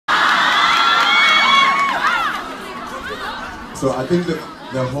So I think that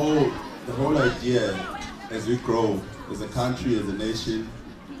the whole idea as we grow, as a country, as a nation,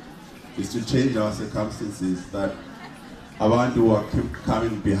 is to change our circumstances, that abantu who are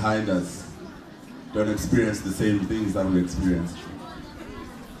coming behind us don't experience the same things that we experience.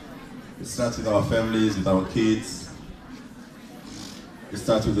 It starts with our families, with our kids. It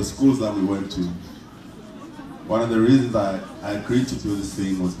starts with the schools that we went to. One of the reasons I agreed to do this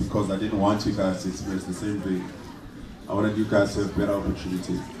thing was because I didn't want you guys to experience the same thing. I wanted you guys to have better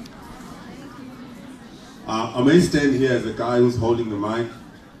opportunities. I may stand here as a guy who's holding the mic,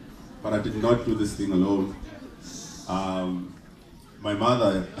 but I did not do this thing alone. My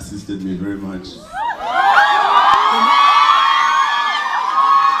mother assisted me very much.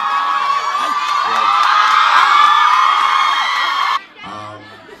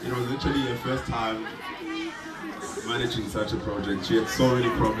 It was literally her first time managing such a project. She had so many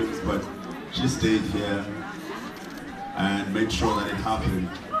problems, but she stayed here and made sure that it happened.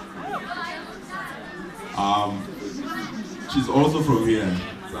 She's also from here.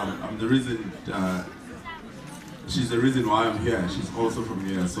 So I'm the reason. She's the reason why I'm here. She's also from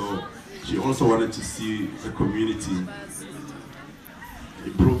here, so she also wanted to see the community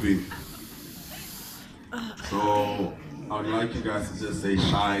improving. So I would like you guys to just say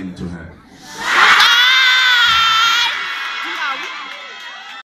shine to her.